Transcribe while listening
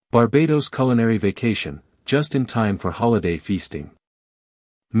Barbados culinary vacation, just in time for holiday feasting.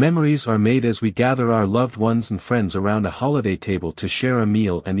 Memories are made as we gather our loved ones and friends around a holiday table to share a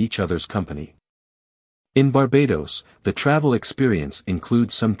meal and each other's company. In Barbados, the travel experience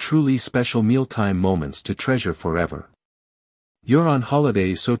includes some truly special mealtime moments to treasure forever. You're on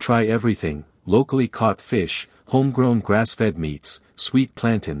holiday, so try everything: locally caught fish, homegrown grass-fed meats, sweet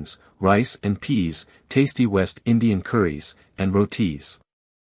plantains, rice and peas, tasty West Indian curries, and rotis.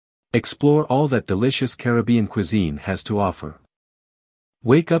 Explore all that delicious Caribbean cuisine has to offer.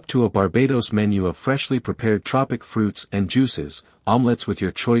 Wake up to a Barbados menu of freshly prepared tropic fruits and juices, omelets with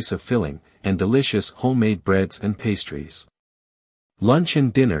your choice of filling, and delicious homemade breads and pastries. Lunch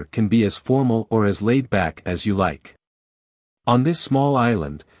and dinner can be as formal or as laid back as you like. On this small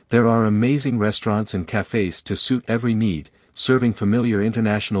island, there are amazing restaurants and cafes to suit every need, serving familiar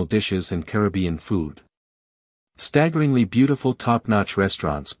international dishes and Caribbean food. Staggeringly beautiful top-notch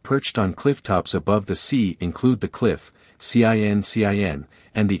restaurants perched on cliff tops above the sea include The Cliff, CIN,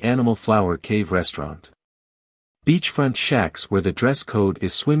 and the Animal Flower Cave restaurant. Beachfront shacks where the dress code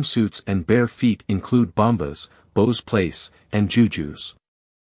is swimsuits and bare feet include Bombas, Beau's Place, and Juju's.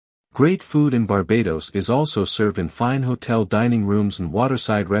 Great food in Barbados is also served in fine hotel dining rooms and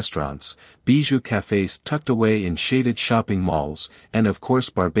waterside restaurants, bijou cafes tucked away in shaded shopping malls, and of course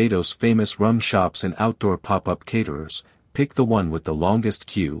Barbados' famous rum shops and outdoor pop-up caterers. Pick the one with the longest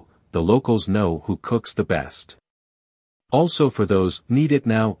queue, the locals know who cooks the best. Also, for those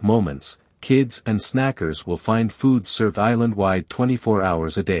need-it-now moments, kids and snackers will find food served island-wide 24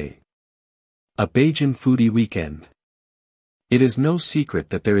 hours a day. A Bajan foodie weekend. It is no secret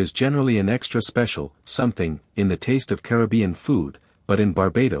that there is generally an extra special something in the taste of Caribbean food, but in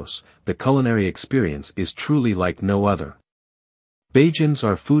Barbados, the culinary experience is truly like no other. Bajans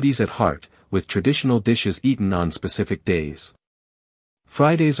are foodies at heart, with traditional dishes eaten on specific days.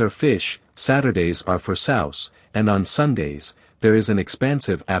 Fridays are fish, Saturdays are for souse, and on Sundays, there is an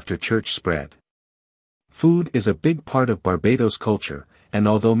expansive after-church spread. Food is a big part of Barbados culture, and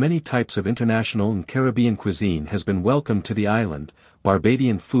although many types of international and Caribbean cuisine has been welcomed to the island,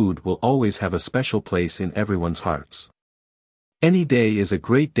 Barbadian food will always have a special place in everyone's hearts. Any day is a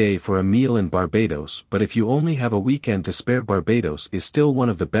great day for a meal in Barbados, but if you only have a weekend to spare, Barbados is still one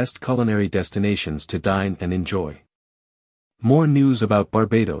of the best culinary destinations to dine and enjoy. More news about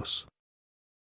Barbados.